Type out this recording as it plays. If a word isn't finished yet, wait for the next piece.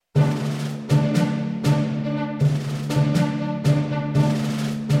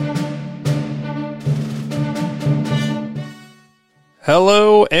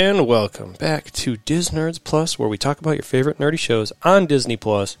Hello and welcome back to Disnerds Plus, where we talk about your favorite nerdy shows on Disney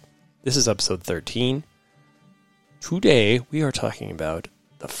Plus. This is episode 13. Today we are talking about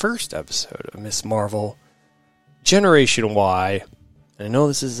the first episode of Miss Marvel, Generation Y. And I know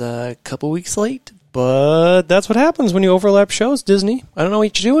this is a couple weeks late, but that's what happens when you overlap shows, Disney. I don't know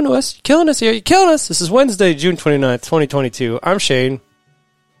what you're doing to us. You're killing us here. You're killing us. This is Wednesday, June 29th, 2022. I'm Shane.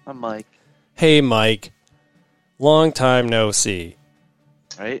 I'm Mike. Hey, Mike. Long time no see.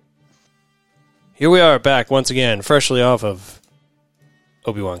 Right? Here we are back once again, freshly off of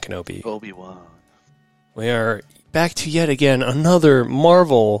Obi-Wan Kenobi. Obi-Wan. We are back to yet again another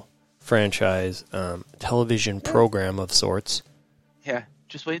Marvel franchise television program of sorts. Yeah,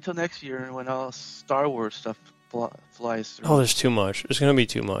 just wait until next year when all Star Wars stuff flies through. Oh, there's too much. There's going to be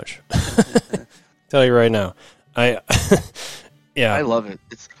too much. Tell you right now. Yeah. I love it.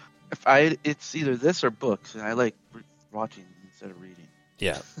 It's either this or books, and I like watching instead of reading.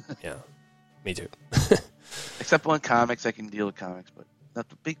 Yeah, me too. Except on comics, I can deal with comics, but not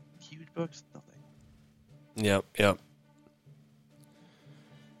the big, huge books, nothing. Yep.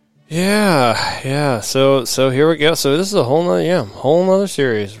 Yeah. So here we go. So this is a whole nother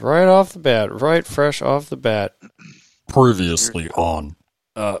series right off the bat, right fresh off the bat. Previously on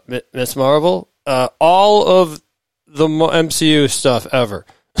Miss Marvel, all of the MCU stuff ever.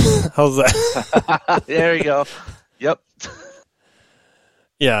 How's that? There you go. Yep.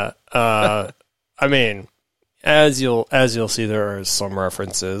 Yeah, I mean, as you'll see, there are some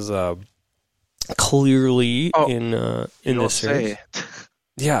references clearly in this series.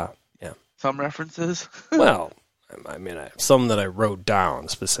 Yeah. Some references. Well, I mean, I have some that I wrote down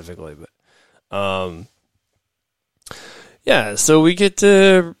specifically, but yeah. So we get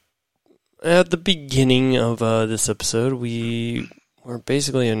to at the beginning of this episode, we're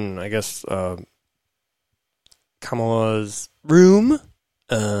basically in, I guess, Kamala's room.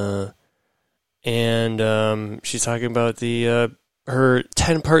 And she's talking about the her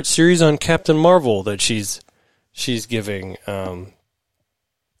 10-part series on Captain Marvel that she's giving,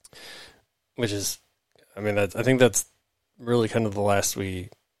 which is, I mean, I think that's really kind of the last we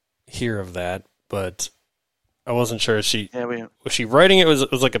hear of that. But I wasn't sure was she writing it? Was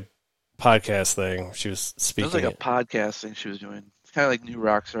like a podcast thing? She was speaking. It was like a podcast thing she was doing. It's kind of like New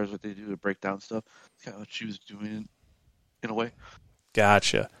Rockstars, what they do to break down stuff. It's kind of what she was doing in a way.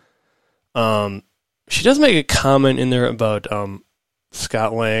 Gotcha. She does make a comment in there about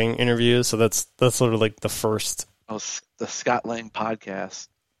Scott Lang interviews, so that's sort of like the first. Oh, the Scott Lang podcast,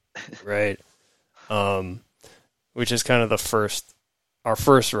 right? Which is kind of our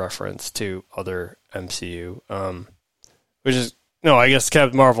first reference to other MCU. Which is I guess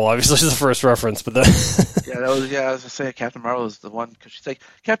Captain Marvel obviously is the first reference, but I was gonna say Captain Marvel is the one because she's like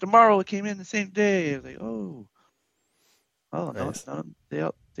Captain Marvel came in the same day. I was like, nice. No,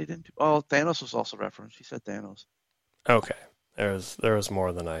 they didn't. Thanos was also referenced. She said Thanos. Okay, there was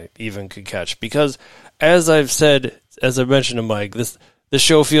more than I even could catch because, as I've mentioned to Mike, this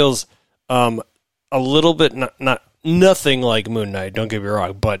show feels a little bit nothing like Moon Knight. Don't get me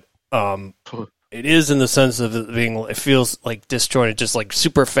wrong, but it is in the sense of it feels like disjointed, just like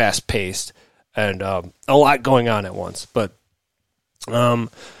super fast paced and a lot going on at once. But you're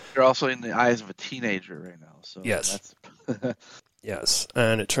also in the eyes of a teenager right now. So yes. Yes,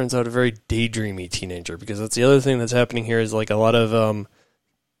 and it turns out a very daydreamy teenager, because that's the other thing that's happening here is like a lot of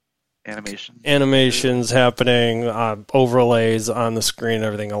animations happening, overlays on the screen and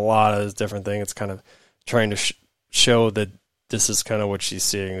everything, a lot of this different thing. It's kind of trying to show that this is kind of what she's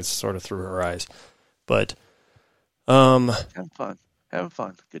seeing. It's sort of through her eyes. But having fun.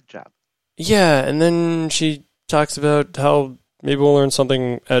 Good job. Yeah, and then she talks about how maybe we'll learn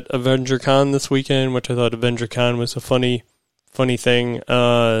something at AvengerCon this weekend, which I thought AvengerCon was a funny thing.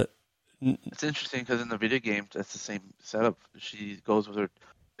 It's interesting because in the video game, that's the same setup. She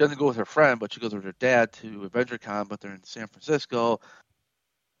doesn't go with her friend, but she goes with her dad to AvengerCon, but they're in San Francisco.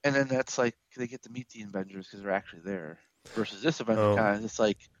 And then that's like, they get to meet the Avengers because they're actually there. Versus this AvengerCon, it's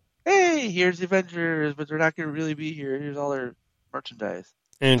like, hey, here's the Avengers, but they're not going to really be here. Here's all their merchandise.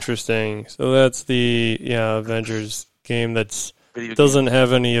 Interesting. So that's the Avengers game doesn't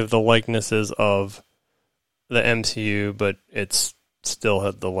have any of the likenesses of the MCU, but it's still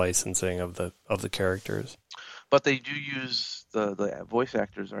had the licensing of the characters. But they do use the voice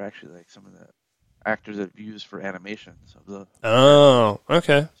actors are actually like some of the actors that are used for animations of the. Oh,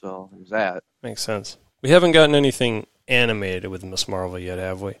 okay. So there's that. Makes sense. We haven't gotten anything animated with Miss Marvel yet,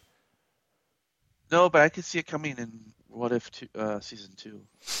 have we? No, but I could see it coming in What If season 2.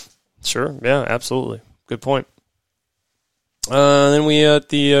 Sure. Yeah. Absolutely. Good point. Then we at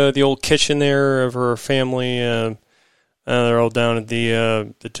the old kitchen there of her family. They're all down at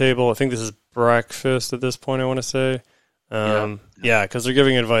the table. I think this is breakfast at this point, I want to say. Yeah, because they're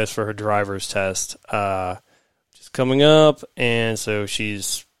giving advice for her driver's test. She's coming up, and so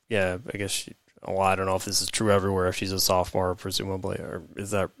she's, I guess well, I don't know if this is true everywhere, if she's a sophomore, presumably, or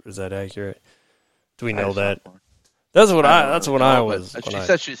is that accurate? Do we know that? Sophomore. That's what I was. She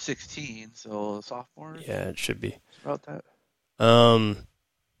said she's 16, so sophomore. Yeah, it should be. About that.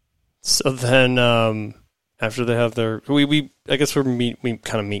 So then, after they have their, we I guess we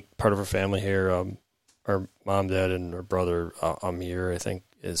kind of meet part of her family here. Her mom, dad, and her brother Amir, I think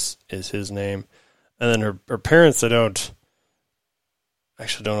is his name, and then her parents. I don't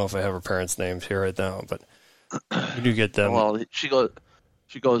know if I have her parents' names here right now, but we do get them. Well, she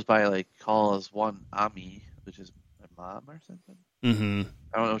goes by calls one Ami, which is my mom or something. Mm-hmm.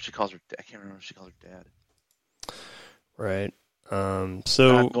 I don't know what she calls her. I can't remember what she calls her dad. Right.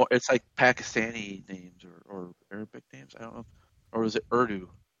 So it's like Pakistani names or Arabic names. I don't know, or was it Urdu?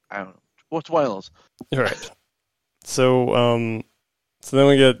 I don't know. What's one of those? Right. So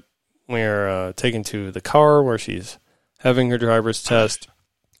then we're taken to the car where she's having her driver's test,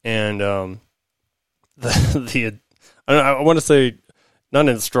 and I want to say not an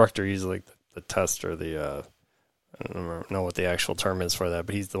instructor. He's like the tester. I don't know what the actual term is for that,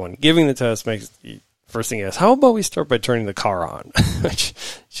 but he's the one giving the test. First thing he asks, how about we start by turning the car on? Which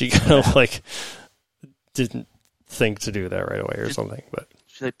she kind of didn't think to do that right away or something. But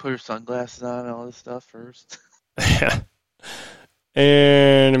she put her sunglasses on and all this stuff first. Yeah.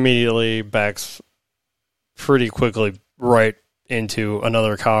 And immediately backs pretty quickly right into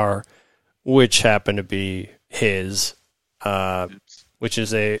another car, which happened to be his, which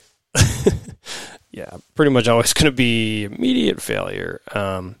is pretty much always going to be immediate failure.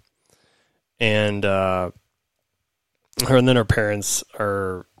 And then her parents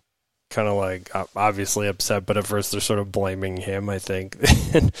are kind of obviously upset, but at first they're sort of blaming him, I think.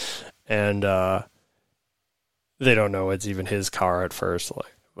 and they don't know it's even his car at first,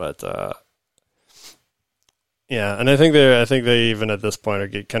 but and I think they even at this point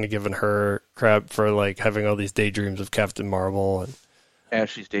are kind of giving her crap for having all these daydreams of Captain Marvel and as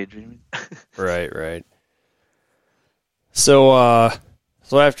she's daydreaming. Right. So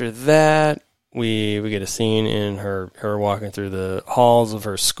after that, we get a scene in her walking through the halls of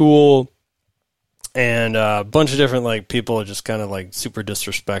her school, and a bunch of different people are just kind of super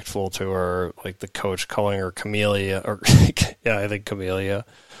disrespectful to her, like the coach calling her Camellia, or yeah, I think Camellia.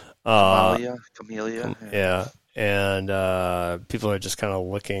 Camellia. Yeah. And people are just kind of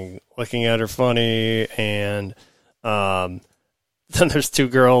looking at her funny, and then there's two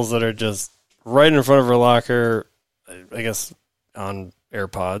girls that are just right in front of her locker, I guess on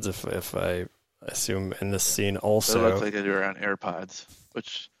AirPods, if I assume in this scene also. It looks like they were on AirPods,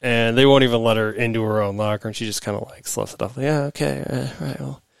 and they won't even let her into her own locker, and she just kind of sloughs it off. Yeah, okay, right.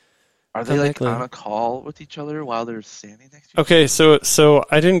 Well, are they on a call with each other while they're standing next to each other? Okay, so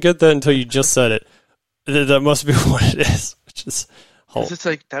I didn't get that until you just said it. That must be what it is, which is. It's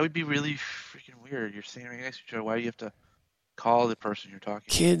that would be really freaking weird. You're standing right next to each other. Why do you have to call the person you're talking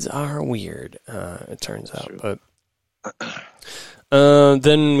to? Kids are weird, it turns out. True. But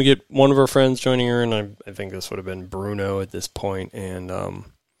then we get one of our friends joining her, and I think this would have been Bruno at this point, and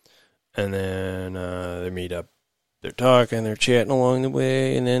then they meet up. They're talking, they're chatting along the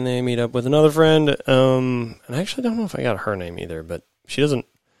way, and then they meet up with another friend. And I actually don't know if I got her name either, but she doesn't.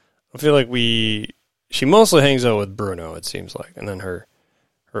 I feel like she mostly hangs out with Bruno, it seems like, and then her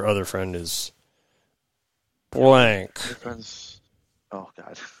other friend is blank. Her friend's, oh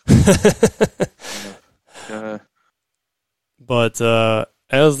God. But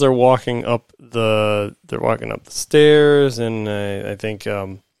as they're walking up the stairs, and I think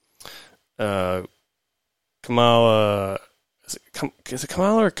Kamala, is it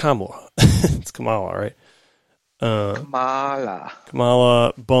Kamala or Kamala? It's Kamala, right?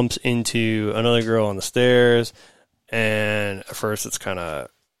 Kamala bumps into another girl on the stairs, and at first it's a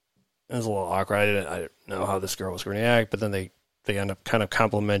little awkward. I didn't know how this girl was going to act, but then they end up kind of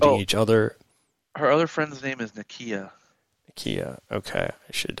complimenting each other. Her other friend's name is Nakia. Nakia, okay.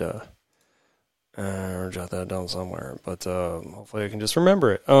 I should jot that down somewhere, but hopefully I can just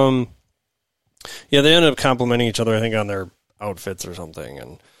remember it. Yeah, they end up complimenting each other, I think, on their outfits or something,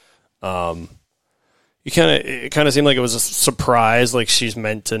 and it kind of seemed like it was a surprise, like she's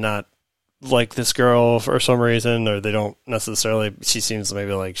meant to not like this girl for some reason, or they don't necessarily. She seems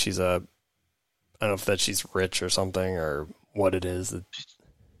maybe like she's I don't know if that she's rich or something, or what it is. She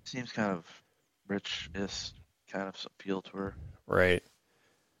seems kind of rich-ish, kind of appeal to her. Right.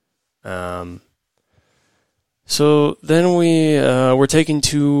 So then we're taken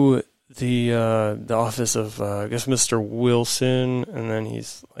to the office of I guess Mr. Wilson, and then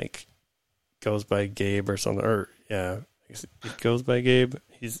he's like goes by Gabe or something, or yeah, I guess he goes by Gabe.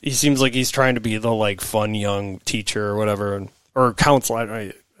 He seems like he's trying to be the like fun young teacher or whatever, or counselor.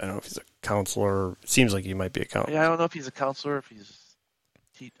 I don't know if he's a counselor. It seems like he might be a counselor. Yeah, I don't know if he's a counselor, if he's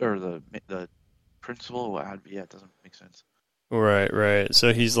or the principal. Yeah, it doesn't make sense. Right.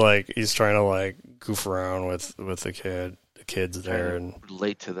 So he's trying to like goof around with the kids there and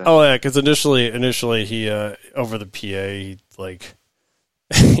relate to them. Oh yeah, because initially he over the PA he like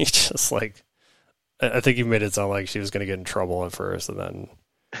he just like I think he made it sound like she was going to get in trouble at first, and then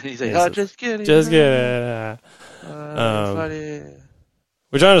he's like, "Oh, just kidding, funny."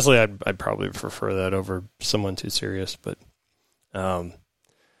 Which honestly, I'd probably prefer that over someone too serious, but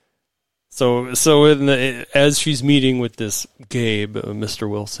So as she's meeting with this Gabe, Mr.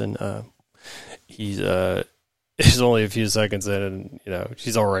 Wilson, he's only a few seconds in, and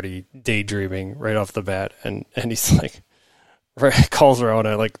she's already daydreaming right off the bat, and he's like, calls her out,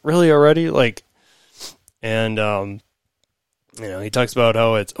 and like, really already, like, and he talks about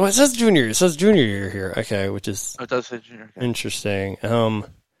how it says junior year here, okay, which is it does say junior, okay. Interesting. He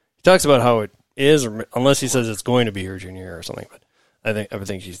talks about how it is, unless he says it's going to be her junior year or something, but. I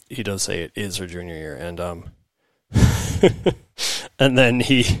think he does say it is her junior year, and and then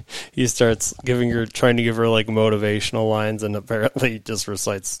he starts trying to give her like motivational lines, and apparently just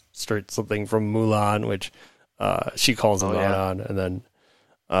recites straight something from Mulan, which she calls him out on, and then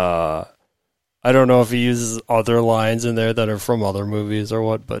I don't know if he uses other lines in there that are from other movies or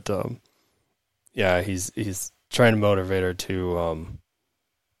what, but he's trying to motivate her to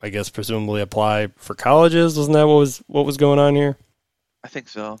I guess presumably apply for colleges. Wasn't that what was going on here? I think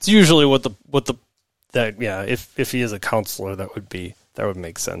so. It's usually if he is a counselor, that would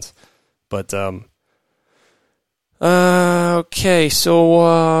make sense. But okay,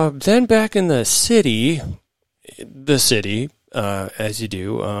 so then back in the city, as you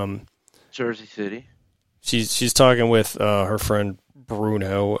do, Jersey City. She's talking with her friend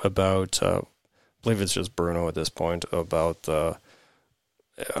Bruno about I believe it's just Bruno at this point about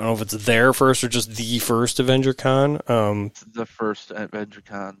I don't know if it's their first or just the first Avenger Con. It's the first Avenger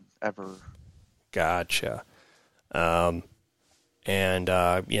Con ever. Gotcha.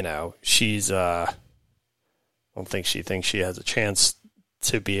 She's I don't think she thinks she has a chance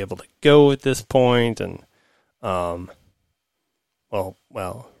to be able to go at this point, and her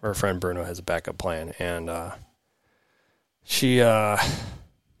friend Bruno has a backup plan, and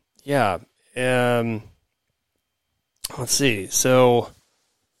let's see. So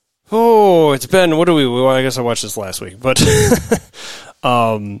it's been, I guess I watched this last week, but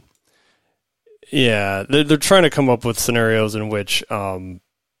they're trying to come up with scenarios in which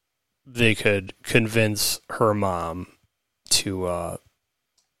they could convince her mom to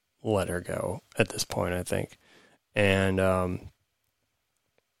let her go at this point, I think. And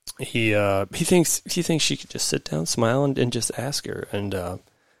he thinks she could just sit down, smile, and just ask her. And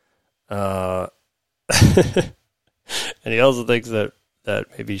and he also thinks that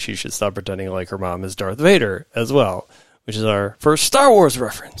maybe she should stop pretending like her mom is Darth Vader as well, which is our first Star Wars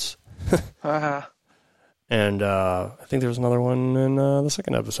reference. And I think there was another one in the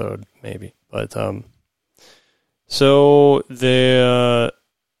second episode, maybe. But so they're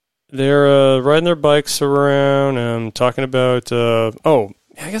riding their bikes around and talking about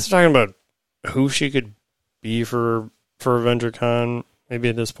I guess they're talking about who she could be for Avenger Con maybe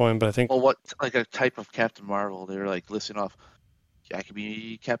at this point. But I think what like a type of Captain Marvel? They're like listing off. I could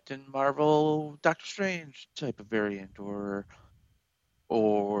be Captain Marvel, Doctor Strange type of variant, or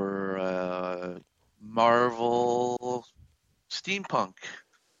Marvel steampunk.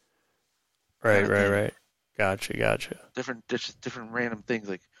 Right. Gotcha. Different random things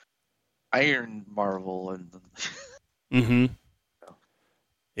like Iron Marvel and. Mm-hmm.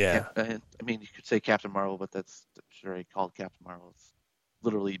 Yeah. I mean, you could say Captain Marvel, but that's already called Captain Marvel. It's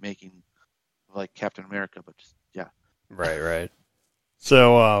literally making like Captain America, but just Right.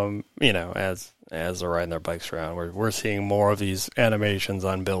 So, as they're riding their bikes around, we're seeing more of these animations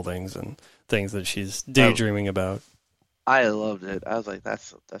on buildings and things that she's daydreaming about. I loved it. I was like,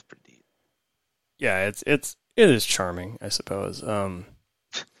 that's pretty neat. Yeah, it is charming, I suppose. Charming.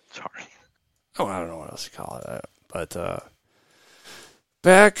 Oh, I don't know what else to call it, but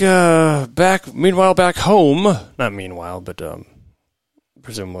meanwhile, back home. Not meanwhile, but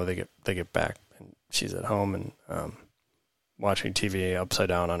presumably they get back, and she's at home and watching TV upside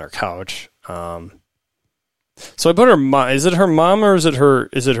down on her couch. So I put her mom. Is it her mom or is it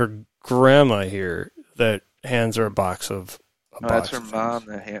her grandma here that hands her a box of? That's her mom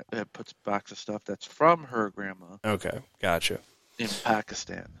that puts a box of stuff that's from her grandma. Okay, gotcha. In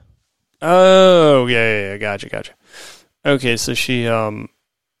Pakistan. Oh, yeah, gotcha. Okay, so she, there's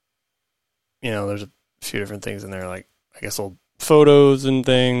a few different things in there, like, I guess, old photos and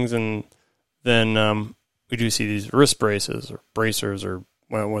things, and then we do see these wrist braces, or bracers, or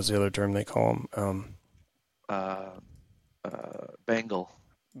what was the other term they call them? Bangle.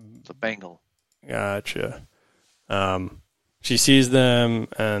 It's a bangle. Gotcha. She sees them,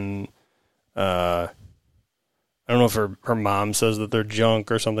 and I don't know if her mom says that they're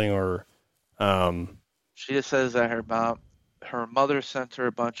junk or something, or she just says that her mother sent her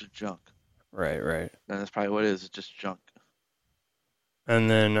a bunch of junk. Right. And that's probably what it is. It's just junk. And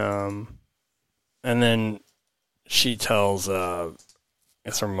then she tells, I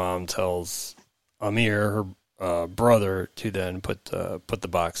guess her mom tells Amir, her brother, to then put the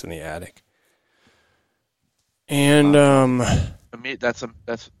box in the attic. And Amir, that's her.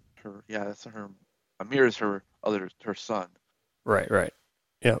 Yeah, that's her. Amir is her son. Right.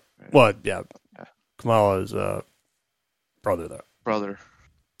 Yeah. Well, yeah. Kamala's brother, though. Brother.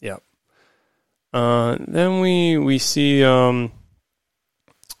 Yeah. Then we see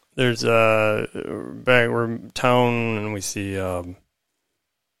there's we're in town, and we see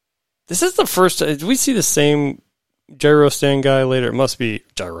this is the first. Did we see the same gyro stand guy later? It must be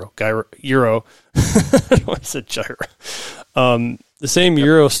Euro. I said gyro. The same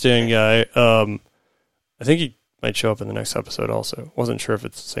Euro stand guy. I think he might show up in the next episode also. Wasn't sure if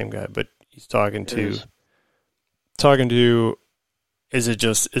it's the same guy, but he's talking to. Is it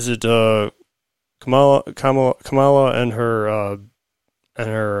Kamala and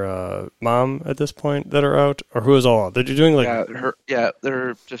her mom at this point that are out, or who is all out? They're doing like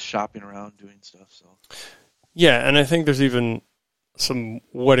they're just shopping around doing stuff. So and I think there's even some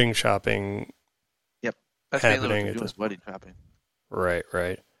wedding shopping. Yep, that's happening at this wedding shopping. Right.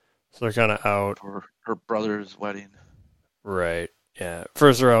 So they're kind of out for her brother's wedding. Right. Yeah.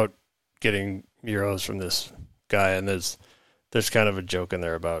 First, they're out getting euros from this guy, and there's kind of a joke in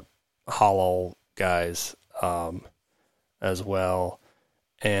there about hollow guys as well.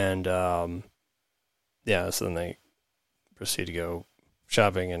 And so then they proceed to go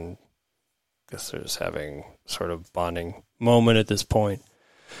shopping, and I guess they're just having sort of bonding moment at this point.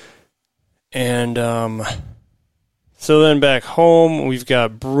 And so then back home, we've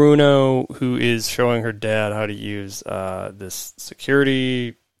got Bruno, who is showing her dad how to use this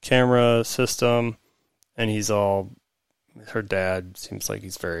security camera system, and her dad seems like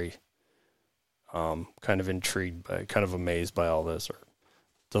he's very kind of intrigued by, kind of amazed by all this, or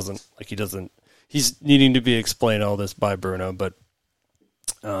he's needing to be explained all this by Bruno, but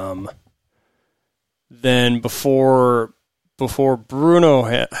then before Bruno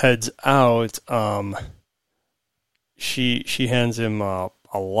heads out, she hands him a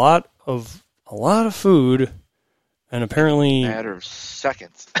lot of food, and apparently matter of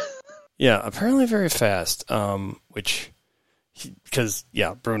seconds. Yeah, apparently very fast. Bruno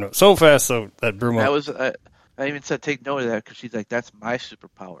so fast so that Bruno. That was I even said take note of that, because she's like, that's my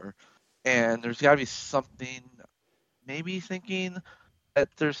superpower, and there's got to be something, maybe thinking that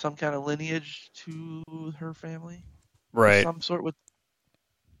there's some kind of lineage to her family, right? Some sort with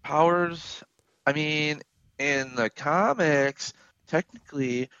powers. I mean, in the comics,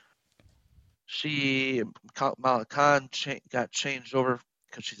 technically, Kamala Khan got changed over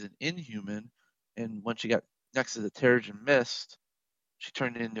because she's an Inhuman, and when she got next to the Terrigen Mist, she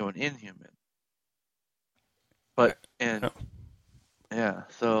turned into an Inhuman. But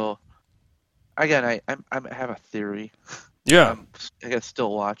so again, I have a theory. Yeah, I gotta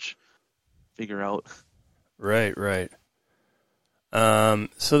still figure out. Right.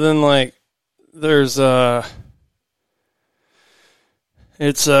 So then, there's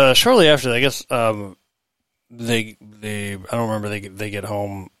it's shortly after, I guess, they I don't remember, they get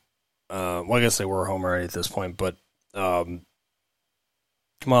home. Well, I guess they were home already at this point, but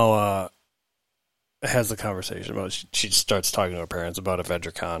Kamala has the conversation about, she starts talking to her parents about going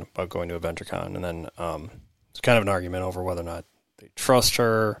to AdventureCon, and then it's kind of an argument over whether or not they trust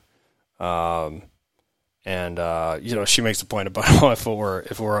her. And she makes a point about how if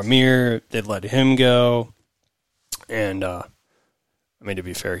it were Amir, they'd let him go. And I mean, to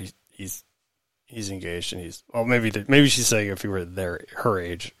be fair, he's engaged, and maybe she's saying if he were her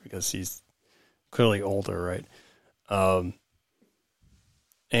age, because he's clearly older, right?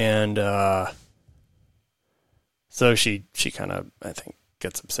 So she kind of, I think,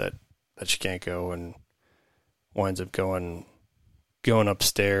 gets upset that she can't go, and winds up going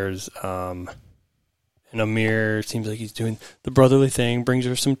upstairs. And Amir seems like he's doing the brotherly thing, brings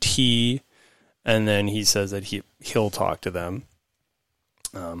her some tea, and then he says that he'll talk to them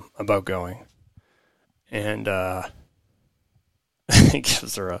about going. And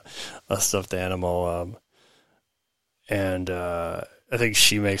gives her a stuffed animal. And I think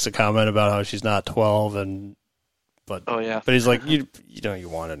she makes a comment about how she's not 12, but he's like, you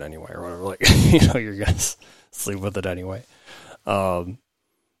want it anyway, or whatever. Like, you're gonna sleep with it anyway. And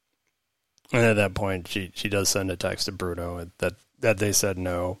at that point, she does send a text to Bruno that they said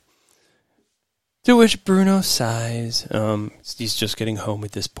no. To which Bruno sighs. He's just getting home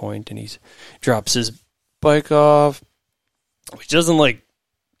at this point, and he drops his bike off. He doesn't like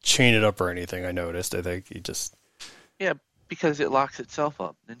chain it up or anything. I noticed. I think he just because it locks itself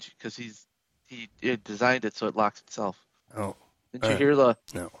up. Because he designed it so it locks itself. Oh, didn't you hear the?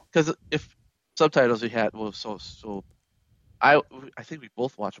 No. Because if subtitles we had I think we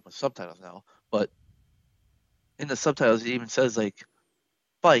both watch them with subtitles now, but in the subtitles it even says like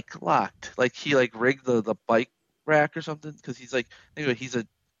bike locked, like he like rigged the bike rack or something, because he's like, anyway, he's a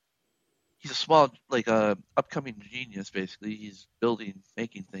small like upcoming genius basically. He's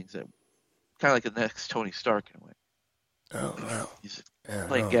making things that kind of like the next Tony Stark in a way. Oh wow! He's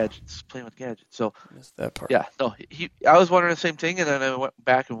playing with gadgets. So missed that part. Yeah, no, I was wondering the same thing, and then I went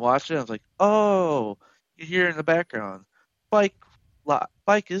back and watched it. And I was like, oh, you hear in the background, bike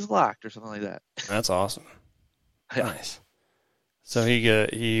is locked or something like that. That's awesome. Yeah. Nice. So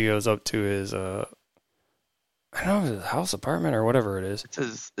he goes up to his I don't know, his house, apartment, or whatever it is.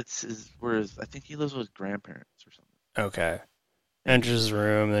 It's his I think he lives with his grandparents or something. Okay. Enters his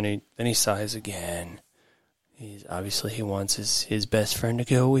room, then he sighs again. He wants his best friend to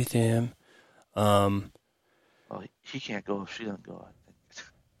go with him. Well, he can't go if she doesn't go, I think.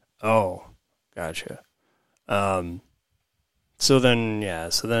 Oh, gotcha. So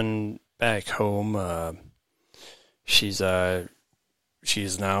then back home, she's now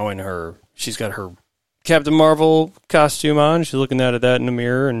she's got her Captain Marvel costume on. She's looking at that in the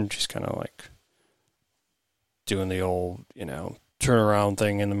mirror, and she's kind of like doing the old, turn around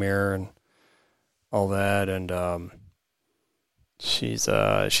thing in the mirror and all that. And she's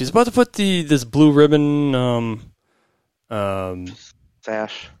about to put this blue ribbon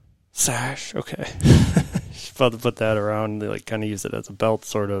sash. Okay. She's about to put that around. They like kind of use it as a belt,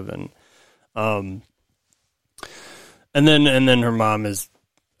 sort of, and then her mom is,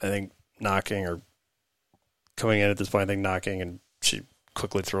 I think, knocking or coming in at this point. I think knocking, and she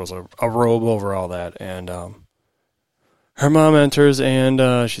quickly throws a robe over all that, and her mom enters,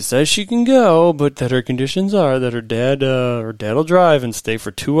 and she says she can go, but that her conditions are that her dad will drive and stay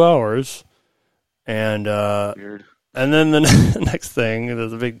for 2 hours, and weird. And then the next thing,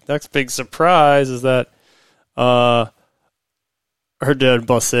 the next big surprise is that her dad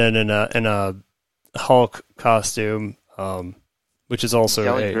busts in a Hulk costume, which is also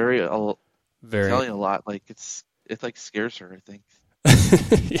yelling very yelling a lot. Like it like scares her, I think.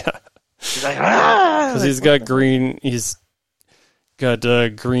 Yeah, he's like, because he's got green. He's got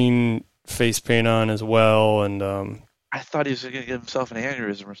green face paint on as well, and I thought he was going to get himself an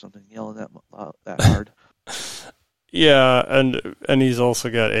aneurysm or something, yelling that hard. Yeah, and he's also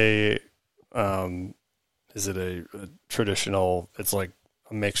got a is it a traditional? It's like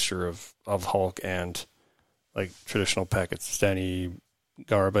a mixture of Hulk and like traditional Pakistani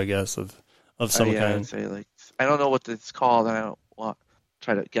garb, I guess, of some kind. I'd say, like, I don't know what it's called, and I don't want to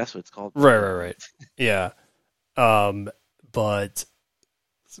try to guess what it's called. Right. Yeah, but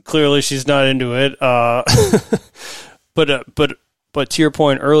clearly she's not into it. But to your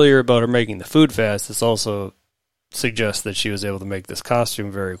point earlier about her making the food fast, this also suggests that she was able to make this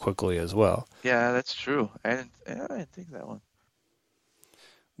costume very quickly as well. Yeah, that's true. I didn't think that one.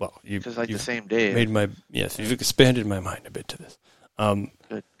 Well, you've the same day. You've expanded my mind a bit to this.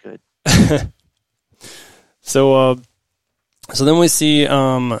 Good. So then we see,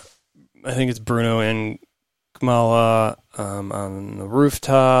 I think it's Bruno and Kamala on the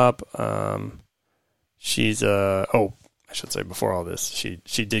rooftop. She's I should say before all this,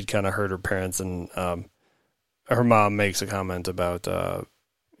 she did kind of hurt her parents, and her mom makes a comment about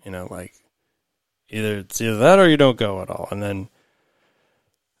like it's either that or you don't go at all, and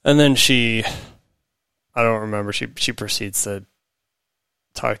then she, I don't remember, she proceeds to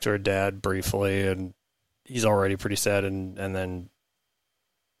talk to her dad briefly, and he's already pretty sad, and then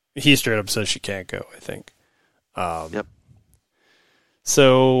he straight up says she can't go, I think. Yep.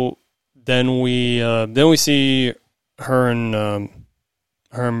 So then we see her and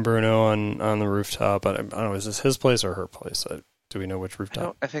Bruno on the rooftop. I don't know, is this his place or her place? Do we know which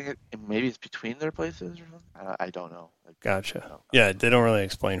rooftop? I think maybe it's between their places or something. I don't know. Gotcha. Yeah, they don't really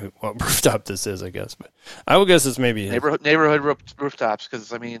explain what rooftop this is, I guess. But I would guess it's maybe neighborhood rooftops,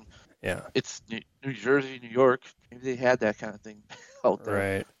 because, I mean, yeah, it's New Jersey, New York. Maybe they had that kind of thing out there.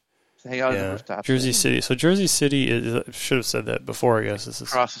 Right. hang out on the Yeah, rooftop. Jersey City. So Jersey City is, should have said that before, I guess. This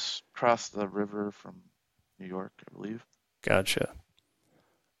is Across the river from New York, I believe. Gotcha.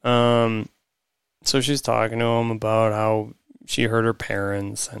 So she's talking to him about how she hurt her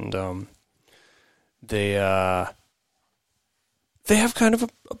parents, and they have kind of a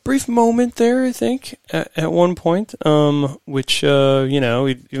brief moment there, I think, at one point, which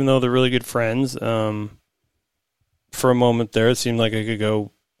even though they're really good friends, for a moment there, it seemed like I could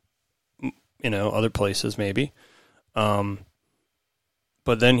go, other places maybe. But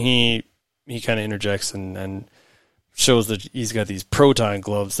then he kind of interjects and shows that he's got these proton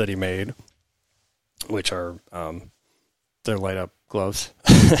gloves that he made, which are they're light up gloves,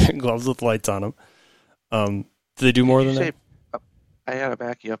 gloves with lights on them. Do they do more than that? I had to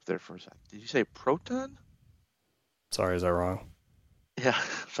back you up there for a second. Did you say proton? Sorry, is that wrong? Yeah,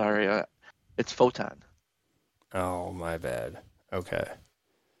 sorry. It's photon. Oh, my bad. Okay.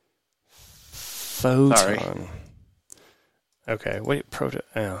 Photon. Sorry. Okay, wait, proton.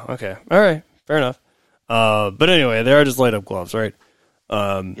 Oh, okay. All right, fair enough. But anyway, they are just light up gloves, right?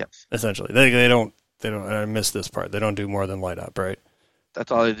 Yes. Essentially, they don't. I missed this part. They don't do more than light up, right?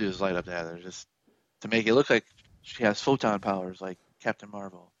 That's all they do is light up that. They're just to make it look like she has photon powers, like Captain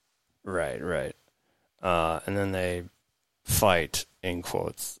Marvel. Right. And then they fight, in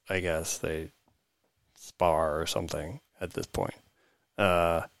quotes, I guess. They spar or something at this point.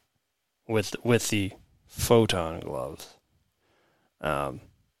 With the photon gloves. And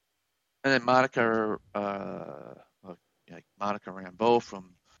then Monica Rambeau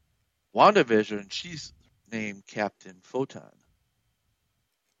from WandaVision, she's named Captain Photon.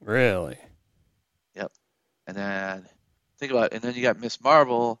 Really? Yep. And then think about it, and then you got Miss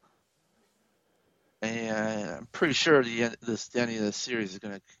Marvel, and I'm pretty sure the end of this series is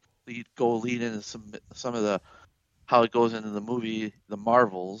going to lead into some of the how it goes into the movie The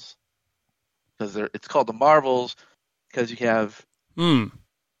Marvels, because it's called The Marvels because you have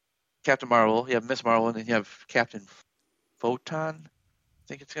Captain Marvel, you have Miss Marvel, and then you have Captain Photon, I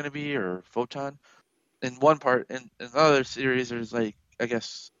think it's going to be, or Photon. In one part, in another series, there's like, I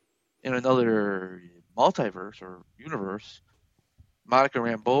guess, in another multiverse or universe, Monica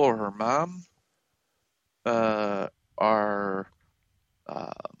Rambeau or her mom are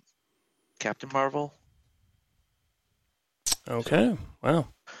Captain Marvel. Okay. Wow.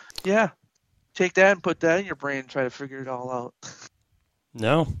 Yeah. Take that and put that in your brain and try to figure it all out.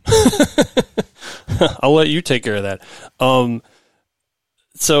 No. I'll let you take care of that.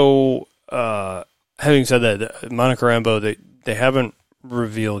 So, having said that, Monica Rambeau, they haven't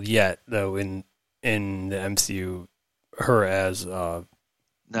revealed yet, though, in the MCU, her as Captain.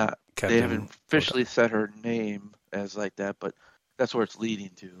 They haven't officially set her name as like that, but that's where it's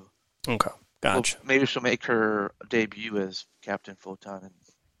leading to. Okay, gotcha. Well, maybe she'll make her debut as Captain Photon in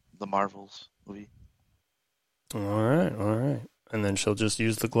the Marvels movie. All right. And then she'll just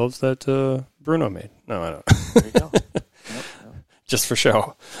use the gloves that Bruno made. No, I don't. There you go. Yep. Just for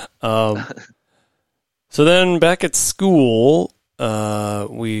show. So then back at school, we're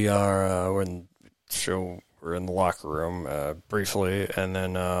in the locker room briefly, and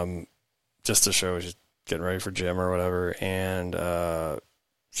then just to show she's getting ready for gym or whatever, and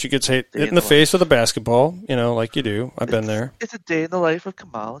she gets hit in the face with a basketball, like you do. I've been there. It's a day in the life of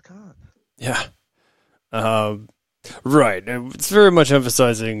Kamala Khan. Yeah. Right. It's very much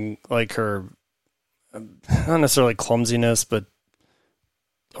emphasizing like her, not necessarily clumsiness,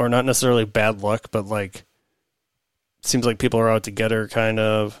 or not necessarily bad luck, but like, seems like people are out to get her kind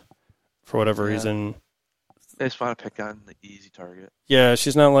of, for whatever reason. They just want to pick on the easy target. Yeah,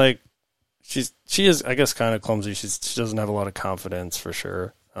 she's not like, she is, I guess, kind of clumsy. She doesn't have a lot of confidence for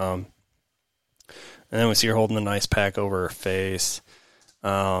sure. And then we see her holding an ice pack over her face.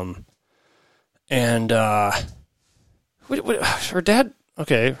 And her dad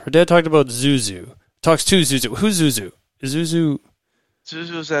talked about Zuzu. Talks to Zuzu. Who's Zuzu? Is Zuzu?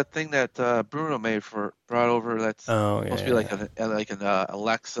 Zuzu's that thing that Bruno brought over. That's supposed to be like an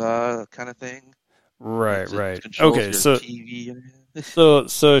Alexa kind of thing. Right. Okay, so TV.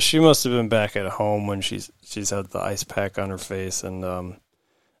 so she must have been back at home when she's had the ice pack on her face, and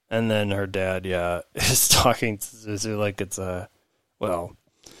then her dad, is talking to Zuzu like it's I don't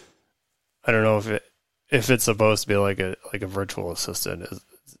know if it's supposed to be like a virtual assistant.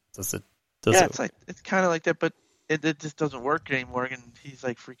 It's kind of like that, but it just doesn't work anymore, and he's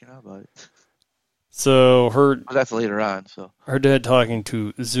like freaking out about it. So that's later on. So her dad talking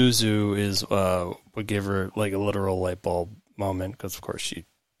to Zuzu is would give her like a literal light bulb moment, because of course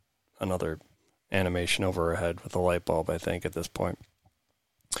another animation over her head with a light bulb, I think, at this point.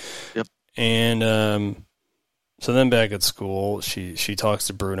 Yep. And So then back at school, she talks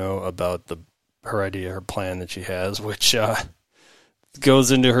to Bruno about her plan that she has, which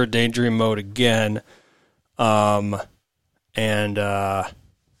goes into her daydream mode again, and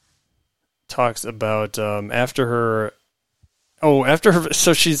talks about after her.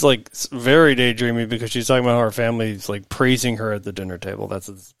 So she's like very daydreaming because she's talking about how her family's like praising her at the dinner table.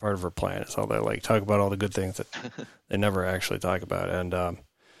 That's part of her plan. It's how they like talk about all the good things that they never actually talk about. And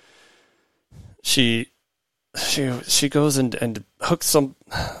she goes and hooks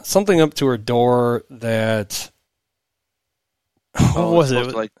something up to her door that what was it?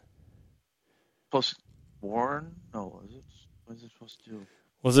 Supposed to warn? No, what is it supposed to do?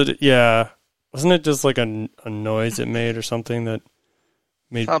 Was it? Yeah. Wasn't it just like a noise it made or something that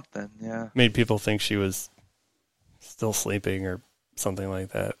made people think she was still sleeping or something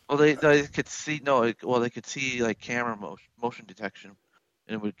like that? Well, they could see they could see like camera motion detection,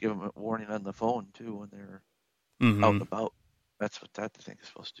 and it would give them a warning on the phone too when they're out and about. That's what that thing is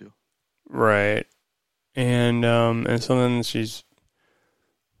supposed to do. Right, and so then she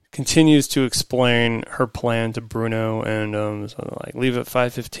continues to explain her plan to Bruno, and something like leave at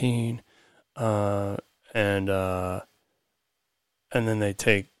 5:15. And then they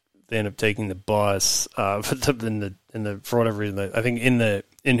end up taking the bus. But for whatever reason, I think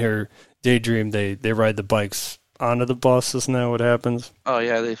in her daydream they ride the bikes onto the bus. Isn't that what happens? Oh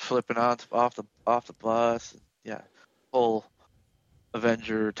yeah, they flipping off the bus. Yeah, whole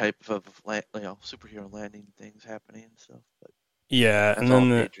Avenger type of superhero landing things happening and stuff. But yeah, and then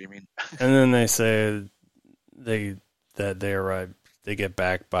daydreaming. And then they say they arrive. They get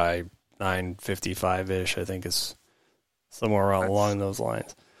back by 9:55-ish, I think is somewhere along those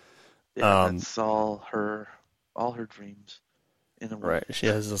lines. Yeah, that's all her dreams in a way. Right. She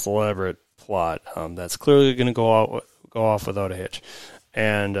has this elaborate plot that's clearly going to go off without a hitch.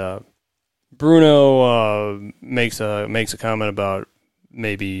 And Bruno makes a comment about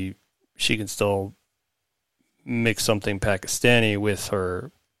maybe she can still mix something Pakistani with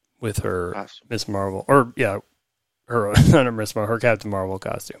her Miss Marvel, or her not Miss Marvel, her Captain Marvel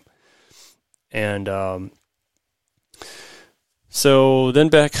costume. And so then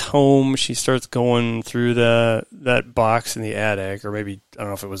back home, she starts going through that box in the attic, or maybe, I don't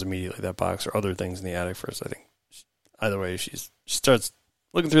know if it was immediately that box or other things in the attic first. I think either way, she starts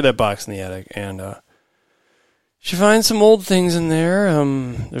looking through that box in the attic, and she finds some old things in there.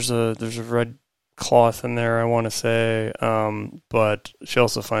 There's a red cloth in there, I want to say, but she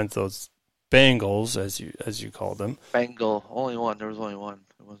also finds those bangles, as you call them. Bangle, only one. There was only one.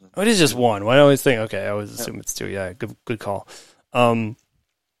 It wasn't. Oh, it is just one. Well, I always think, okay, I always assume it's two. Yeah, good call. And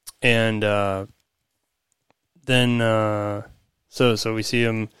then so we see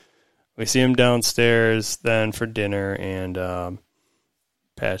him downstairs then for dinner, and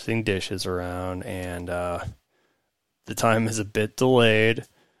passing dishes around, and the time is a bit delayed,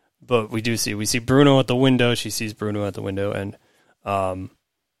 but we see Bruno at the window. She sees Bruno at the window, and I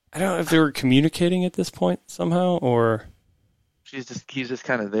don't know if they were communicating at this point somehow, or he's just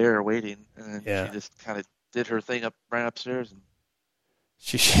kind of there waiting, and then she just kind of did her thing ran upstairs, and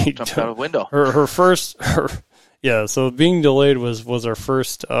she jumped out of the window. So being delayed was our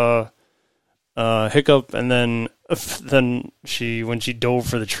first hiccup, and then when she dove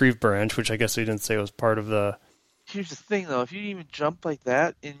for the tree branch, which I guess we didn't say was part of the. Here's the thing, though: if you even jump like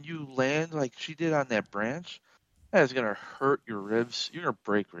that and you land like she did on that branch, that is gonna hurt your ribs. You're gonna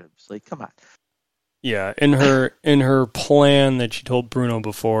break ribs. Like, come on. Yeah, in her plan that she told Bruno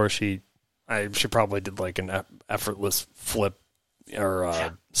before, she probably did like an effortless flip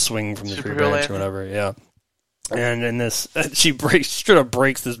or swing from the tree branch or whatever. Yeah, and in this, she straight up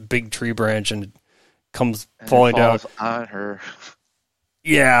breaks this big tree branch and comes falling down on her.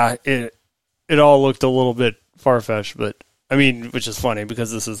 Yeah, it all looked a little bit far-fetched, but I mean, which is funny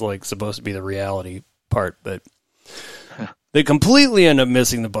because this is like supposed to be the reality part, but. They completely end up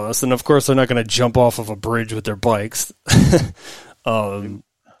missing the bus, and of course they're not going to jump off of a bridge with their bikes.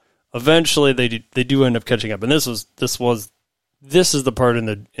 Eventually, they do end up catching up, and this is the part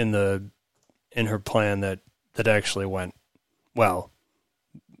in her plan that actually went well.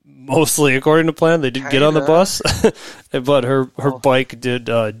 Mostly according to plan, they did get on the bus, but her bike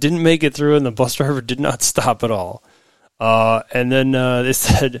didn't make it through, and the bus driver did not stop at all. And then they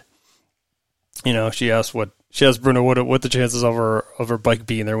said, she asked Bruno what the chances of her bike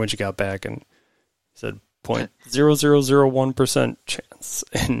being there when she got back, and he said 0.0001% chance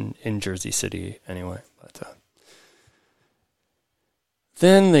in Jersey City anyway. But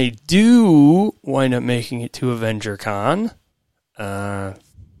then they do wind up making it to Avenger Con, and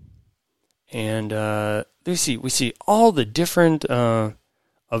we see all the different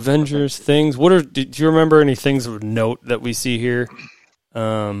Avengers things. Do you remember any things of note that we see here,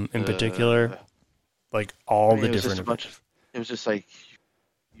 in particular? Like all the different. It was just like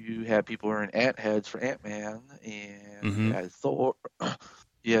you had people wearing ant heads for Ant-Man, and you had Thor.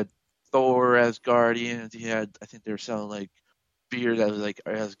 You had Thor as Guardians. You had, I think they were selling like beer that was like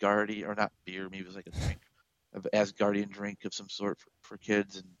Asgardian, or not beer, maybe it was like a drink, an Asgardian drink of some sort for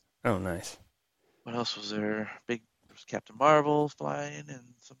kids. And oh, nice. what else was there? There was Captain Marvel flying and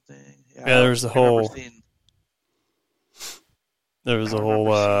something. Yeah, there was a whole. There was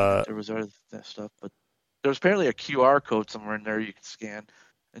other that stuff, but there was apparently a QR code somewhere in there you could scan,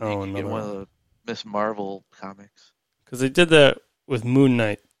 and you could get one of the Miss Marvel comics. Because they did that with Moon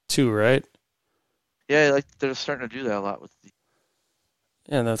Knight too, right? Yeah, like they're starting to do that a lot with the.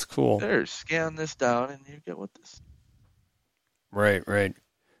 Yeah, that's cool. There, scan this down, and you get what this. Right.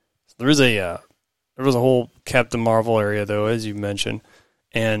 So there was a whole Captain Marvel area though, as you mentioned,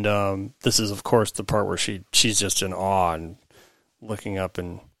 and this is of course the part where she's just in awe and looking up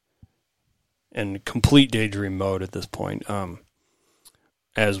and in complete daydream mode at this point,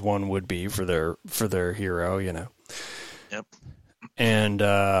 as one would be for their hero, you know. Yep. And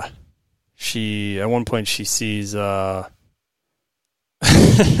she at one point she sees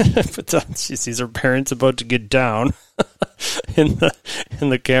she sees her parents about to get down in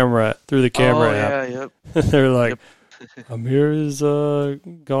the camera through the camera app. Yeah, yep. They're like, Amir is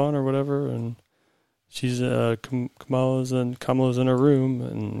gone or whatever, and she's Kamala's in her room,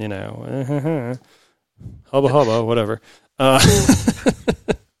 and you know, hubba whatever.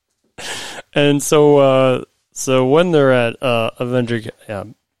 And so when they're at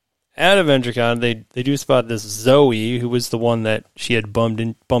AdventureCon, they do spot this Zoe, who was the one that she had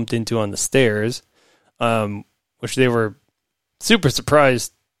bumped into on the stairs, which they were super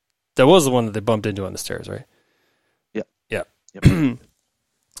surprised. That was the one that they bumped into on the stairs, right? Yeah. They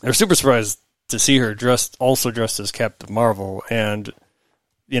were super surprised to see her dressed as Captain Marvel, and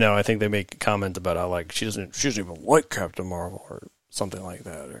you know, I think they make a comment about how like she doesn't even like Captain Marvel or something like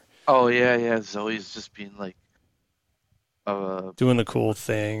that. Or, oh yeah, Zoe's just being like doing the cool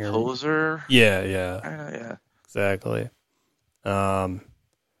thing, or poser. Yeah, Yeah, exactly. So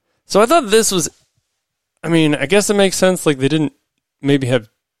I thought this was. I mean, I guess it makes sense. Like they didn't maybe have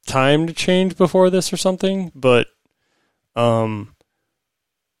time to change before this or something, but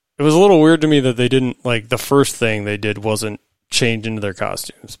it was a little weird to me that they didn't, like, the first thing they did wasn't change into their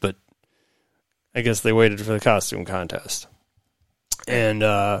costumes, but I guess they waited for the costume contest. And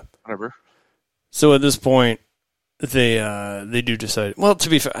whatever. So at this point, they do decide. Well, to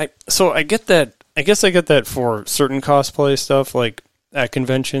be fair, I get that. I guess I get that for certain cosplay stuff, like at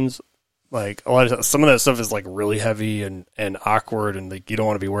conventions. Like some of that stuff is like really heavy and awkward, and like you don't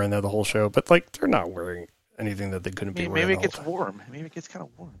want to be wearing that the whole show. But like they're not wearing anything that they couldn't be wearing. Maybe it gets warm. Maybe it gets kind of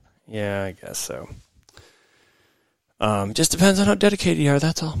warm. Yeah, I guess so. Just depends on how dedicated you are.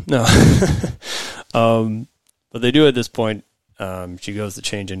 That's all. No. But they do at this point. She goes to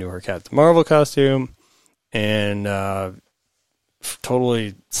change into her Captain Marvel costume, and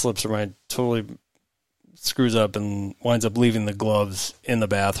totally slips her mind. Totally screws up and winds up leaving the gloves in the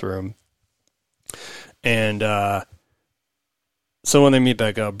bathroom. And so when they meet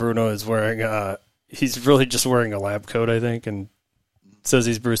back up, Bruno is wearing he's really just wearing a lab coat, I think, and says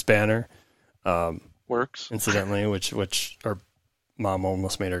he's Bruce Banner. Works. Incidentally, which our mom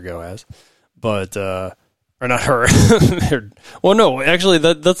almost made her go as. But or not her. Well, no, actually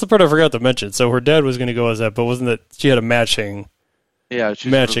that's the part I forgot to mention. So her dad was going to go as that, but wasn't that she had a matching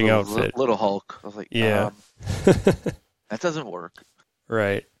outfit. Little Hulk. I was like, yeah. That doesn't work.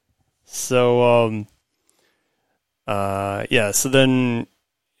 Right. So so then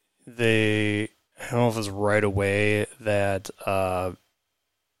I don't know if it was right away that I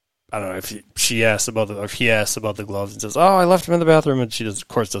don't know if he asks about the gloves and says, "Oh, I left them in the bathroom," and she of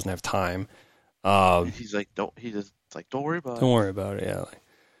course doesn't have time. He's like, don't worry about it. Don't worry about it.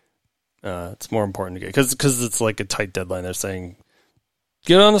 Yeah, it's more important to get because it's like a tight deadline. They're saying,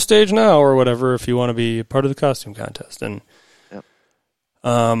 "Get on the stage now" or whatever if you want to be part of the costume contest. And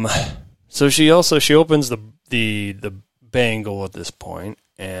so she opens the bangle at this point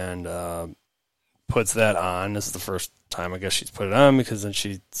and puts that on. This is the first time I guess she's put it on because then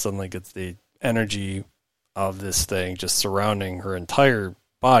she suddenly gets the energy of this thing just surrounding her entire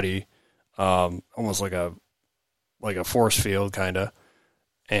body, almost like a force field kind of.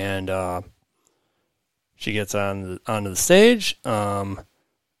 And she gets onto the stage. And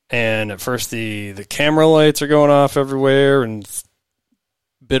at first the camera lights are going off everywhere and it's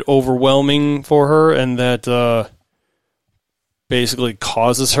a bit overwhelming for her, and that basically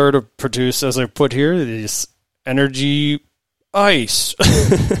causes her to produce, as I put here, this energy ice.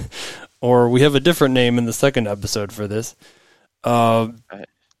 Or we have a different name in the second episode for this.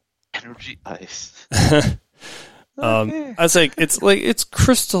 Energy ice. Okay. I say it's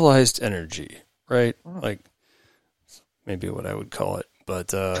crystallized energy, right? Like maybe what I would call it.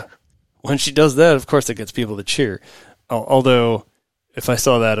 But when she does that, of course, it gets people to cheer. Although, if I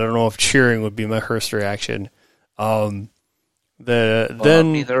saw that, I don't know if cheering would be my first reaction. Then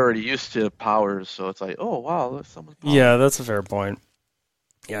they're already used to powers, so it's like, oh wow, that's someone's power. Yeah, that's a fair point.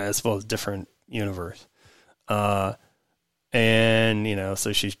 Yeah, I suppose different universe. And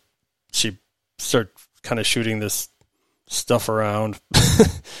so she starts kind of shooting this stuff around,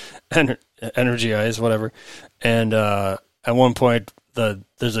 energy eyes, whatever. And at one point,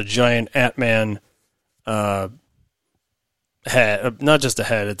 there's a giant Ant-Man head, not just a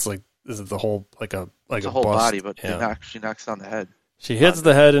head. It's like this is the whole like a whole bust. body, but yeah. she knocks down the head. She hits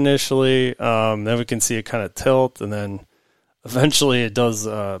the head initially. Then we can see it kind of tilt, and then eventually it does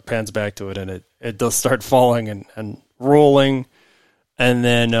pans back to it, and it does start falling and rolling, and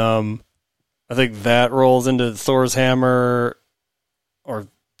then I think that rolls into Thor's hammer, or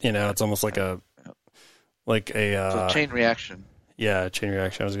it's almost like a so chain reaction. Yeah, chain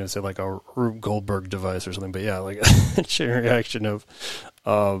reaction. I was going to say like a Rube Goldberg device or something, but yeah, like a chain reaction of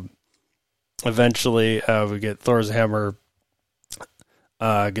eventually we get Thor's hammer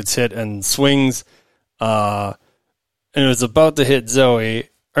gets hit and swings, and it was about to hit Zoe.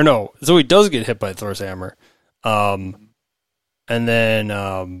 Or no, Zoe does get hit by Thor's hammer. And then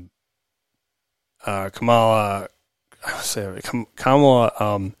Kamala, I would say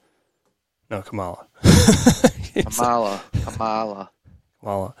Kamala. No, Kamala.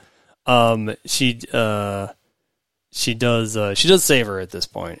 Kamala. She does save her at this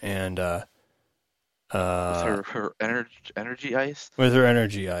point, and with her energy ice. With her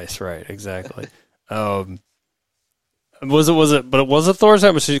energy ice, right? Exactly. Was it Thor's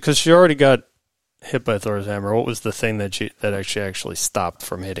hammer? Because she already got hit by Thor's hammer. What was the thing that actually stopped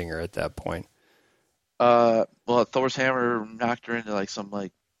from hitting her at that point? Well, Thor's hammer knocked her into like some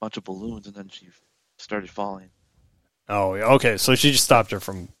bunch of balloons, and then she started falling. Oh, okay. So she just stopped her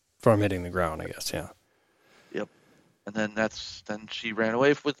from hitting the ground, I guess. Yeah. Yep. And then then she ran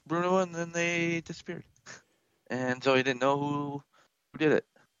away with Bruno, and then they disappeared. And Zoe didn't know who did it.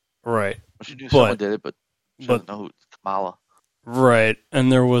 Right. Well, she knew someone did it, but she doesn't know who. Kamala. Right.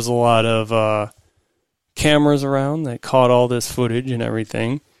 And there was a lot of cameras around that caught all this footage and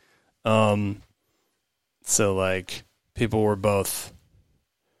everything. So like people were both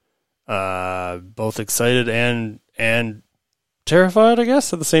excited and terrified, I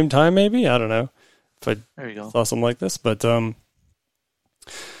guess, at the same time. Maybe, I don't know if I saw something like this, but so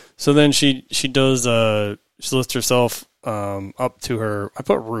then she does she lifts herself up to her. I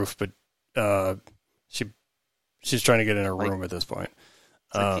put roof, but she's trying to get in her room at this point.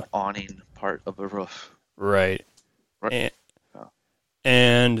 It's like the awning part of the roof, right?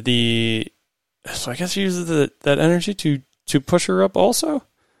 And so I guess she uses that energy to push her up also.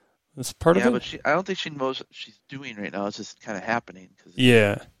 That's part of it. Yeah, but I don't think she knows what she's doing right now. It's just kind of happening because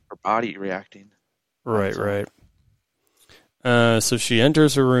her body reacting. Right. So she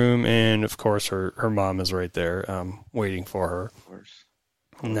enters her room, and of course her mom is right there, waiting for her. Of course.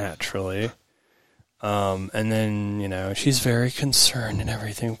 Naturally. And then she's very concerned and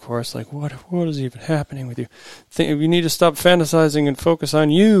everything. Of course, like what is even happening with you? You need to stop fantasizing and focus on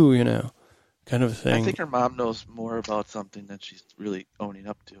you. Kind of thing. I think her mom knows more about something than she's really owning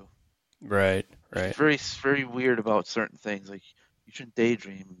up to. Right. She's very, very weird about certain things. Like you shouldn't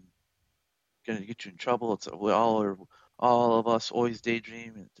daydream. It's gonna get you in trouble. It's all of us always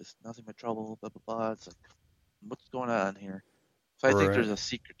daydream, and just nothing but trouble. Blah blah blah. It's like, what's going on here? So I think there's a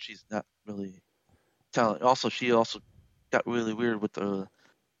secret she's not really telling. Also, she also got really weird with when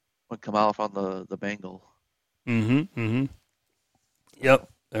Kamala found the bangle. Mm-hmm. Yep.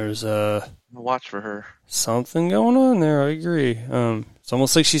 There's watch for her. Something going on there. I agree. It's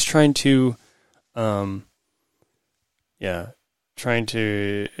almost like she's trying to,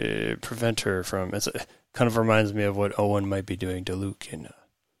 prevent her from. It kind of reminds me of what Owen might be doing to Luke in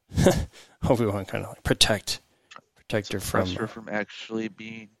Obi-Wan, kind of like protect her from actually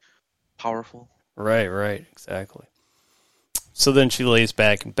being powerful. Right, exactly. So then she lays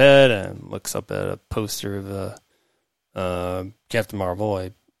back in bed and looks up at a poster of Captain Marvel.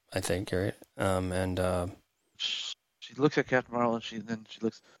 I think, right? She looks at Captain Marvel, and she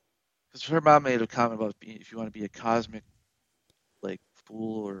looks, because her mom made a comment about if you want to be a cosmic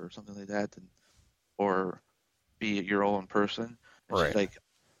fool or something like that, or be your own person. And right. She's like,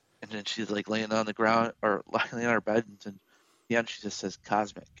 and then she's like laying on the ground or lying on her bed, and then at the end she just says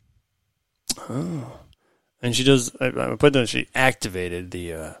cosmic. Oh, And she does. I put that she activated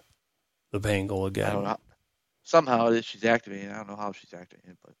the bangle again. I don't know. Somehow she's activating. I don't know how she's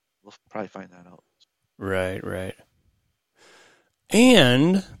activating, but we'll probably find that out. Right.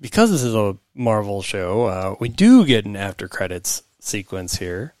 And because this is a Marvel show, we do get an after credits sequence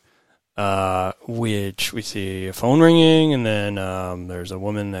here, which we see a phone ringing, and then there's a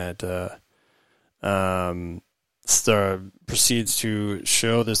woman that proceeds to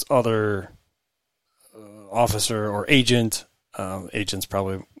show this other officer or agent. Agent's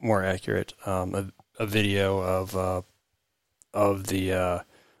probably more accurate. A video of the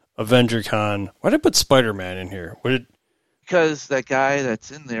AvengerCon. Why did I put Spider-Man in here? Because that guy that's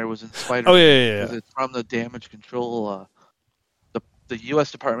in there was in Spider-Man. Oh yeah. It's from the damage control, the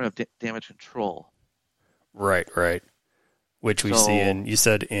U.S. Department of Damage Control. Right. Which we see in. You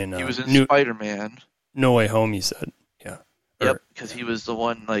said in. He was in Spider-Man. No Way Home. You said, yeah. Yep, because he was the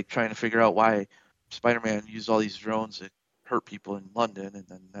one like trying to figure out why Spider-Man used all these drones to hurt people in London, and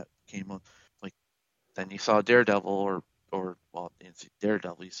then that came up. Like, then you saw Daredevil, or well, you didn't see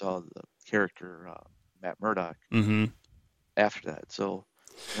Daredevil. You saw the character Matt Murdock. Mm-hmm. After that, so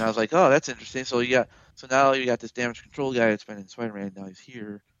and I was like, oh, that's interesting. So now you got this damage control guy that's been in Spider-Man. Now he's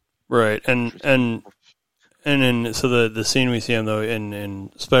here. Right, and then so the scene we see him though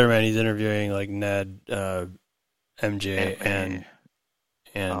in Spider-Man, he's interviewing like Ned, MJ, and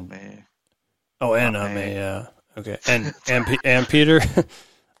Aunt May. Oh, and Aunt May, yeah, okay, and Peter.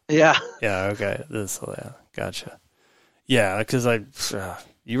 Yeah. Okay. Gotcha. Yeah, because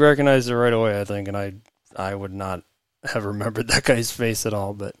you recognized it right away, I think, and I would not have remembered that guy's face at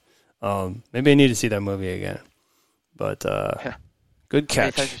all, but maybe I need to see that movie again. But good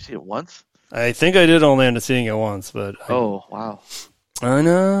catch. Did you see it once? I think I did only end up seeing it once, but oh wow, I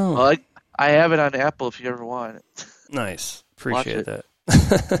know. Well, I have it on Apple if you ever want it. Nice, appreciate that.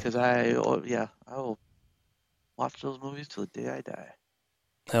 Because I will watch those movies till the day I die.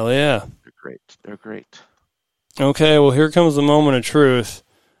 Hell yeah, they're great. Okay, well here comes the moment of truth.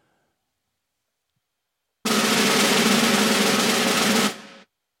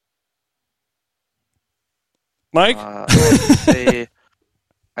 Mike? I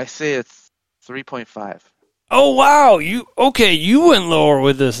say it's 3.5. Oh, wow. You went lower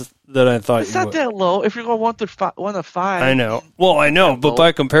with this than I thought it's you would. It's not that low. If you're going 1 to 5. I know. Well, I know, but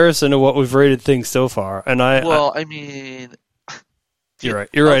by comparison to what we've rated things so far, and I mean... You're right.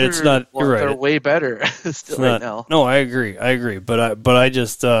 It's not... You're right. They're way better still right now. No, I agree. But I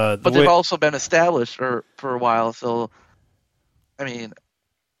just... but they've also been established for a while, so... I mean...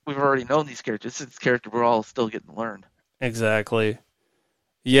 We've already known these characters. This is character we're all still getting to learn. Exactly.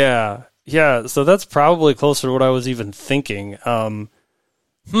 Yeah. So that's probably closer to what I was even thinking. You're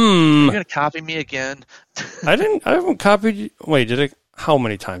gonna copy me again? I haven't copied you. Wait, did I? How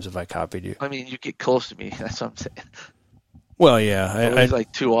many times have I copied you? I mean, you get close to me. That's what I'm saying. Well, yeah, I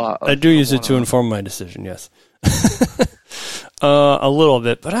like 2 off. I do use it to inform my decision. Yes. A little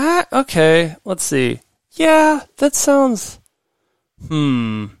bit, but okay. Let's see. Yeah, that sounds.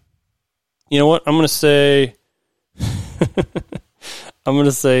 You know what? I'm gonna say. I'm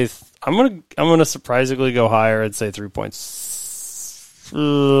gonna surprisingly go higher and say 3 points.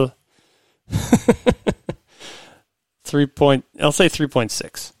 3 point. I'll say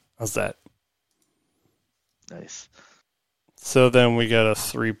 3.6. How's that? Nice. So then we got a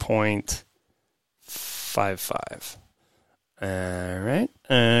 3.55. All right.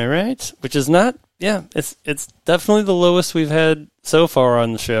 Which is not. Yeah, it's definitely the lowest we've had so far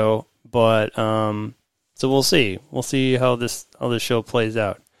on the show, but so we'll see. We'll see how this show plays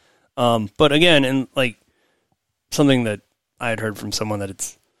out. But again, and like something that I had heard from someone that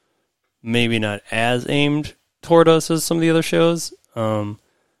it's maybe not as aimed toward us as some of the other shows.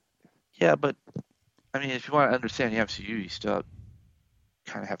 Yeah, but I mean, if you want to understand the MCU, you still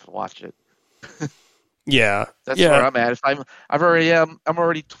kind of have to watch it. Yeah, that's where I'm at. If I'm already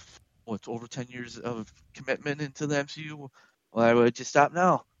over 10 years of commitment into the MCU. Well, I would just stop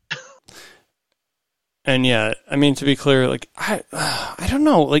now. And yeah, I mean, to be clear, like I don't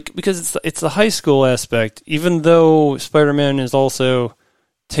know, like because it's the high school aspect. Even though Spider-Man is also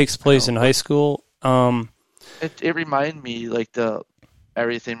takes place in high school, it reminded me like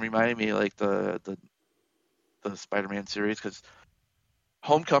everything reminded me like the Spider-Man series, because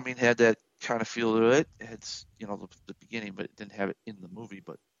Homecoming had that kind of feel to it. It's the beginning, but it didn't have it in the movie.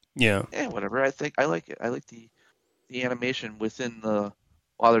 But yeah, whatever. I think I like it. I like the animation within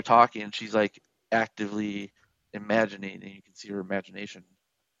while they're talking, and she's like actively imagining, and you can see her imagination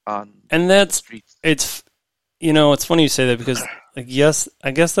on. And that's the streets. It's funny you say that, because like yes,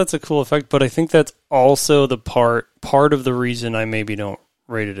 I guess that's a cool effect, but I think that's also the part of the reason I maybe don't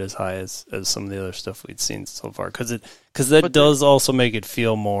rated as high as some of the other stuff we'd seen so far, because that does also make it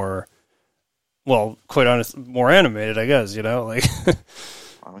feel more, well, quite honest, more animated, I guess. Like.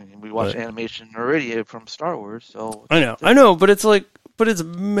 I mean, we watch animation already from Star Wars, so I know, but it's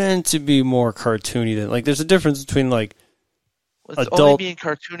meant to be more cartoony than, like, there's a difference between, like, it's only being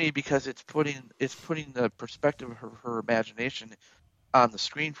cartoony because it's putting the perspective of her imagination on the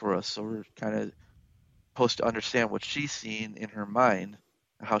screen for us, so we're kind of supposed to understand what she's seeing in her mind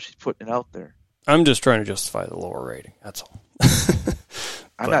and how she's putting it out there. I'm just trying to justify the lower rating. That's all.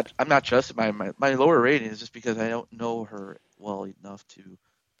 I'm not justifying my lower rating is just because I don't know her well enough to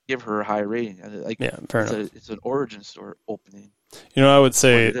give her a high rating. Like, yeah, fair enough. It's an origin story opening. I would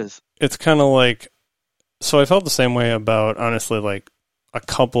say it's kind of like. So I felt the same way about, honestly, like, a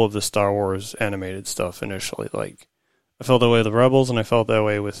couple of the Star Wars animated stuff initially. Like, I felt that way with the Rebels, and I felt that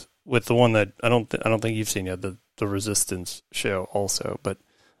way with the one that I don't think you've seen yet, the Resistance show also. But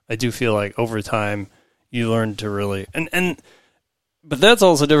I do feel like over time you learn to really but that's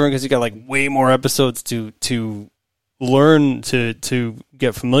also different because you got, like, way more episodes to learn to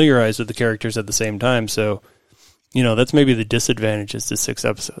get familiarized with the characters at the same time. So, that's maybe the disadvantages to 6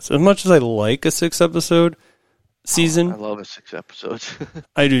 episodes. As much as I like a 6-episode season, I love a 6 episodes.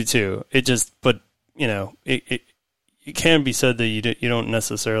 I do too. It just, but it can be said that you don't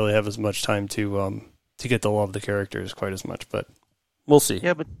necessarily have as much time to get to love the characters quite as much. But we'll see.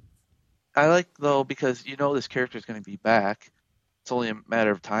 Yeah, but I like, though, because this character is going to be back. It's only a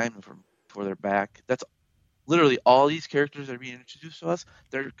matter of time before they're back. That's literally all these characters that are being introduced to us.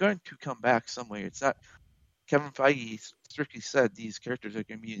 They're going to come back some way. It's not. Kevin Feige strictly said these characters are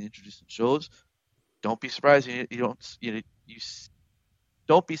going to be introduced in shows. Don't be surprised you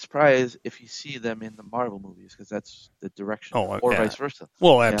don't be surprised if you see them in the Marvel movies, because that's the direction, or vice versa.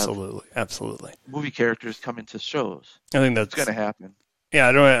 Well, absolutely. Movie characters come into shows. I think that's going to happen. Yeah,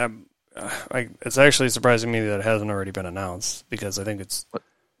 I don't. It's actually surprising me that it hasn't already been announced, because I think it's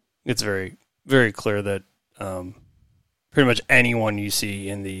very, very clear that pretty much anyone you see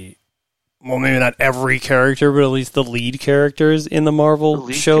in the. Well, maybe not every character, but at least the lead characters in the Marvel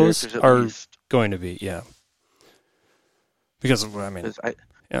shows are going to be, yeah. Because,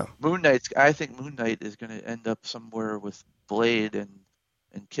 Moon Knight. I think Moon Knight is going to end up somewhere with Blade and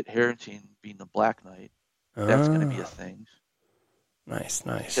Kit Harington being the Black Knight. That's going to be a thing. Nice.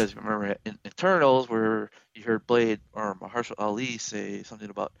 Because remember in Eternals, where you heard Blade or Mahershala Ali say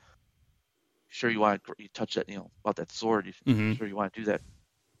something about, sure you touch that, about that sword. Sure you want to do that.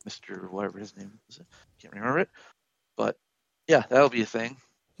 Mr. whatever his name is. Can't remember it. But, yeah, that'll be a thing.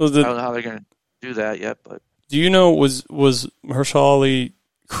 I don't know how they're going to do that yet, but... Do you know, was Mahershala Ali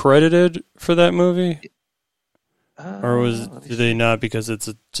credited for that movie? Or did they not, because it's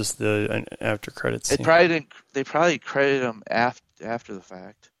just the after credits scene? They probably credited him after the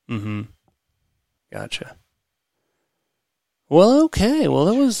fact. Mm-hmm. Gotcha. Well, okay. Well,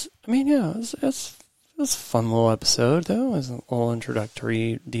 that was... That's a fun little episode, though. It was a little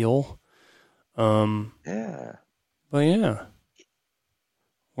introductory deal. Yeah. But yeah.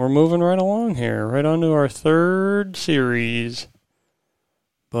 We're moving right along here. Right on to our 3rd series.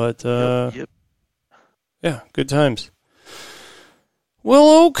 But, Yep. Yeah, good times.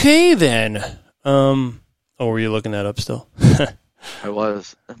 Well, okay then. Were you looking that up still? I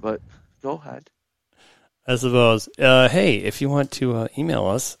was, but go ahead. I suppose. Hey, if you want to email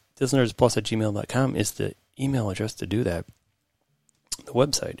us, disnerdsplus@gmail.com is the email address to do that. The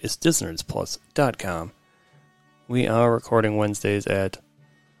website is disnerdsplus.com. We are recording Wednesdays at,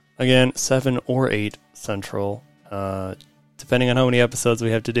 again, 7 or 8 Central, depending on how many episodes we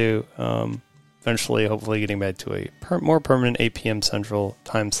have to do. Eventually, hopefully, getting back to a more permanent 8 p.m. Central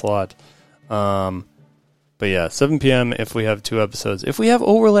time slot. But yeah, 7 p.m. if we have 2 episodes. If we have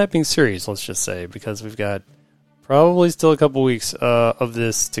overlapping series, let's just say, because we've got probably still a couple weeks of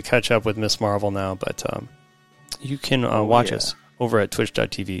this to catch up with Miss Marvel now. But you can watch us over at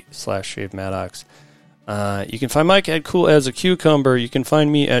twitch.tv/ShaveMaddox. You can find Mike at Cool as a Cucumber. You can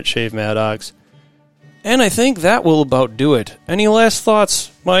find me at Shave Maddox. And I think that will about do it. Any last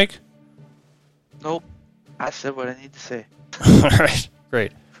thoughts, Mike? Nope. I said what I need to say. All right.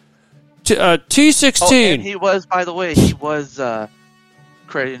 Great. T16. Oh, and he was, by the way,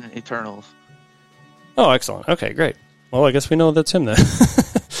 credited in Eternals. Oh, excellent. Okay, great. Well, I guess we know that's him then.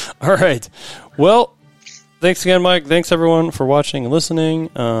 All right. Well, thanks again, Mike. Thanks, everyone, for watching and listening.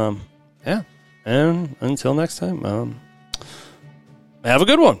 Yeah. And until next time, have a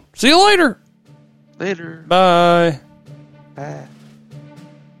good one. See you later. Later. Bye. Bye.